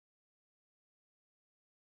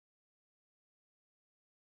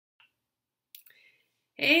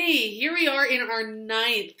Hey, here we are in our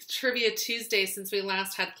ninth Trivia Tuesday since we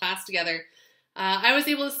last had class together. I was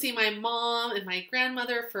able to see my mom and my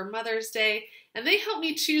grandmother for Mother's Day, and they helped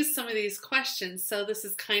me choose some of these questions, so this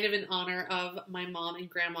is kind of in honor of my mom and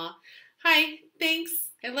grandma. Hi, thanks,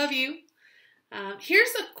 I love you.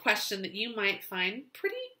 Here's a question that you might find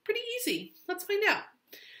pretty easy. Let's find out.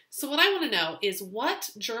 So what I want to know is what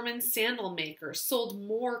German sandal maker sold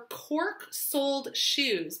more cork-soled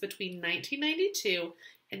shoes between 1992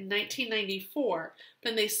 and 1994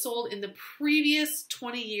 than they sold in the previous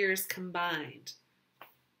 20 years combined?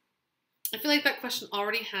 I feel like that question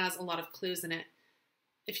already has a lot of clues in it.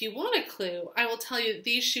 If you want a clue, I will tell you that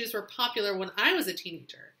these shoes were popular when I was a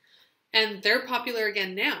teenager, and they're popular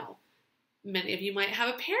again now. Many of you might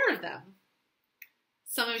have a pair of them.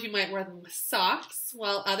 Some of you might wear them with socks,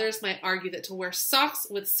 while others might argue that to wear socks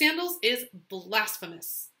with sandals is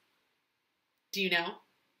blasphemous. Do you know?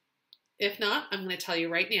 If not, I'm going to tell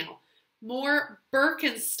you right now. More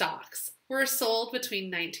Birkenstocks were sold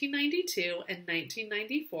between 1992 and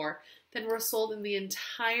 1994 than were sold in the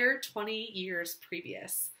entire 20 years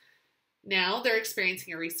previous. Now they're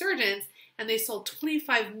experiencing a resurgence, and they sold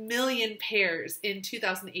 25 million pairs in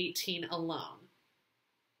 2018 alone.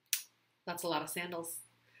 That's a lot of sandals.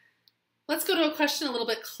 Let's go to a question a little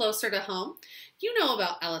bit closer to home. You know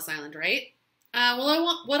about Ellis Island, right?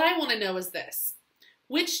 What I want to know is this.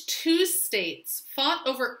 Which two states fought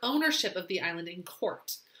over ownership of the island in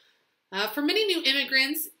court? For many new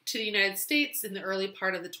immigrants to the United States in the early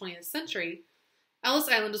part of the 20th century, Ellis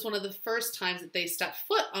Island was one of the first times that they stepped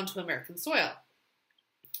foot onto American soil.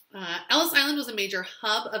 Ellis Island was a major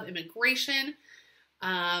hub of immigration,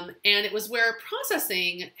 and it was where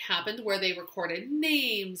processing happened, where they recorded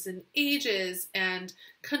names and ages and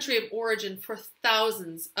country of origin for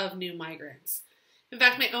thousands of new migrants. In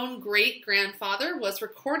fact, my own great-grandfather was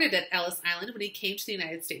recorded at Ellis Island when he came to the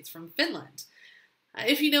United States from Finland.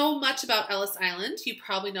 If you know much about Ellis Island, you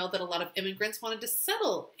probably know that a lot of immigrants wanted to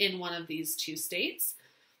settle in one of these two states,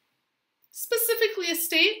 specifically a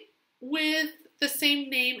state with the same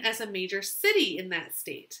name as a major city in that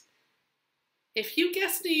state. If you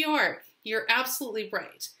guessed New York, you're absolutely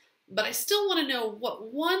right, but I still want to know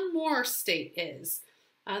what one more state is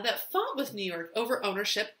that fought with New York over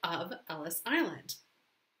ownership of Ellis Island.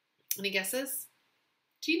 Any guesses?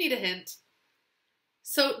 Do you need a hint?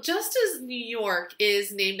 So just as New York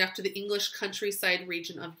is named after the English countryside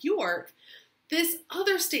region of York, this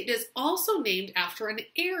other state is also named after an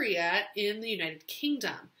area in the United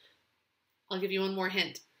Kingdom. I'll give you one more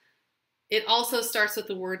hint. It also starts with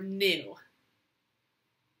the word new.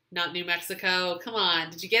 Not New Mexico. Come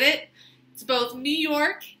on, did you get it? It's both New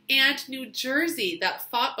York and New Jersey that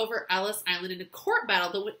fought over Ellis Island in a court battle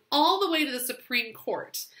that went all the way to the Supreme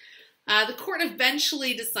Court. The court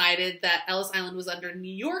eventually decided that Ellis Island was under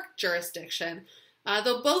New York jurisdiction,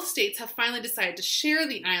 though both states have finally decided to share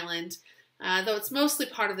the island, though it's mostly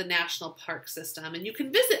part of the national park system. And you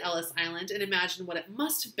can visit Ellis Island and imagine what it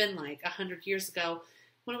must have been like 100 years ago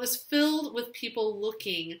when it was filled with people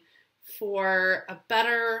looking for a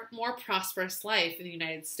better, more prosperous life in the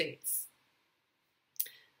United States.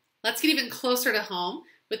 Let's get even closer to home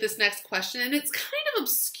with this next question, and it's kind of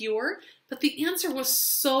obscure, but the answer was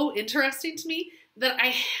so interesting to me that I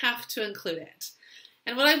have to include it.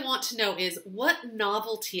 And what I want to know is, what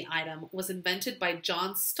novelty item was invented by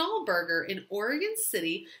John Stahlberger in Oregon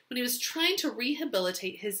City when he was trying to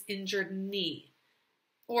rehabilitate his injured knee?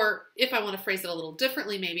 Or, if I want to phrase it a little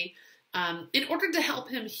differently maybe, in order to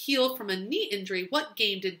help him heal from a knee injury, what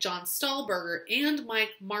game did John Stahlberger and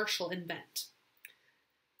Mike Marshall invent?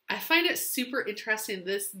 I find it super interesting that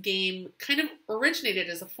this game kind of originated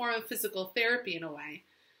as a form of physical therapy in a way.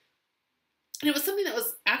 And it was something that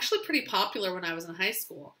was actually pretty popular when I was in high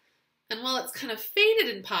school. And while it's kind of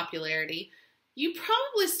faded in popularity, you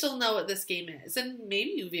probably still know what this game is, and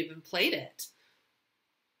maybe you've even played it.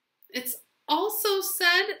 It's also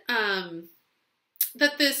said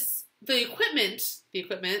that the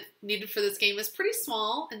equipment needed for this game is pretty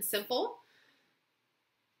small and simple.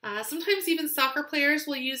 Sometimes even soccer players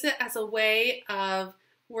will use it as a way of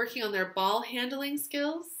working on their ball handling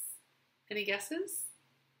skills. Any guesses?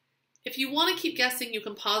 If you want to keep guessing, you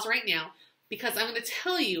can pause right now, because I'm going to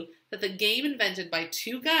tell you that the game invented by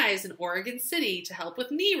two guys in Oregon City to help with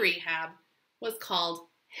knee rehab was called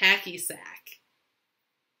hacky sack.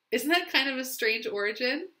 Isn't that kind of a strange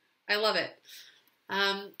origin? I love it.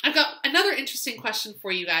 I've got another interesting question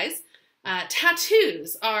for you guys.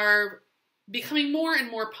 Tattoos are becoming more and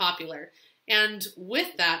more popular, and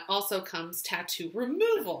with that also comes tattoo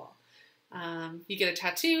removal. You get a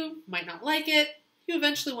tattoo, might not like it, you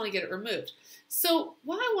eventually want to get it removed. So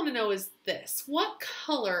what I want to know is this: what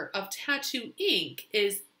color of tattoo ink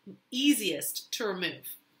is easiest to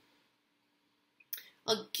remove?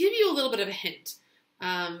 I'll give you a little bit of a hint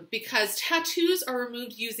because tattoos are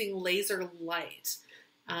removed using laser light.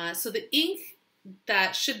 So the ink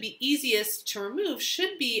that should be easiest to remove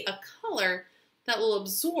should be a color that will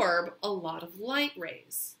absorb a lot of light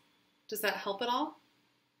rays. Does that help at all?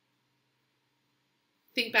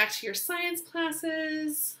 Think back to your science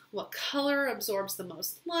classes. What color absorbs the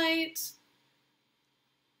most light?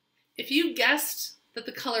 If you guessed that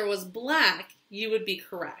the color was black, you would be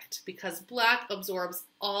correct because black absorbs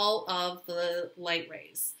all of the light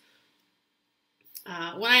rays.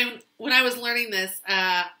 When I was learning this,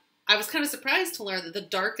 I was kind of surprised to learn that the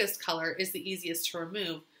darkest color is the easiest to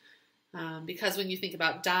remove because when you think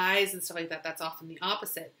about dyes and stuff like that, that's often the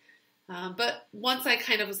opposite. But once I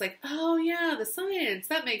kind of was like, oh yeah, the science,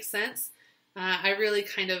 that makes sense, I really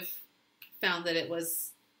kind of found that it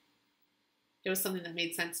was something that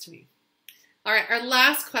made sense to me. All right, our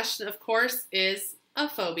last question, of course, is a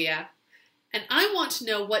phobia. And I want to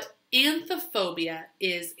know what anthophobia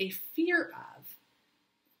is a fear of.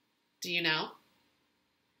 Do you know?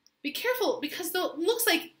 Be careful, because though it looks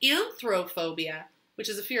like anthrophobia, which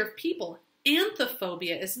is a fear of people,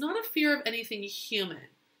 anthophobia is not a fear of anything human.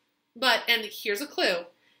 But, and here's a clue,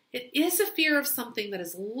 it is a fear of something that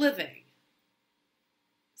is living.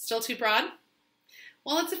 Still too broad?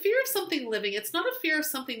 Well, it's a fear of something living. It's not a fear of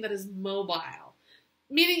something that is mobile,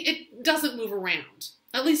 meaning it doesn't move around,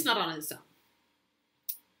 at least not on its own.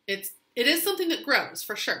 It is something that grows,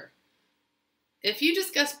 for sure. If you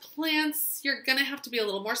just guess plants, you're going to have to be a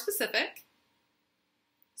little more specific.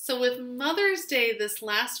 So with Mother's Day this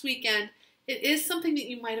last weekend, it is something that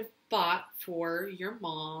you might have bought for your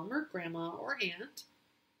mom or grandma or aunt.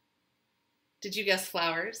 Did you guess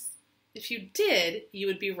flowers? If you did, you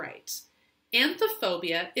would be right.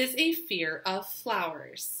 Anthophobia is a fear of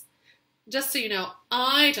flowers. Just so you know,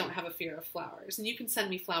 I don't have a fear of flowers, and you can send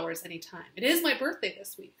me flowers anytime. It is my birthday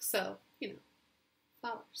this week, so,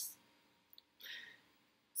 flowers.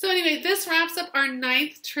 So anyway, this wraps up our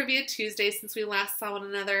 9th Trivia Tuesday since we last saw one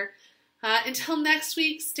another. Until next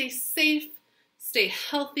week, stay safe, stay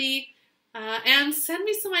healthy, and send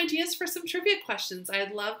me some ideas for some trivia questions.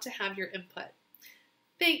 I'd love to have your input.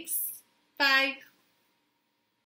 Thanks. Bye.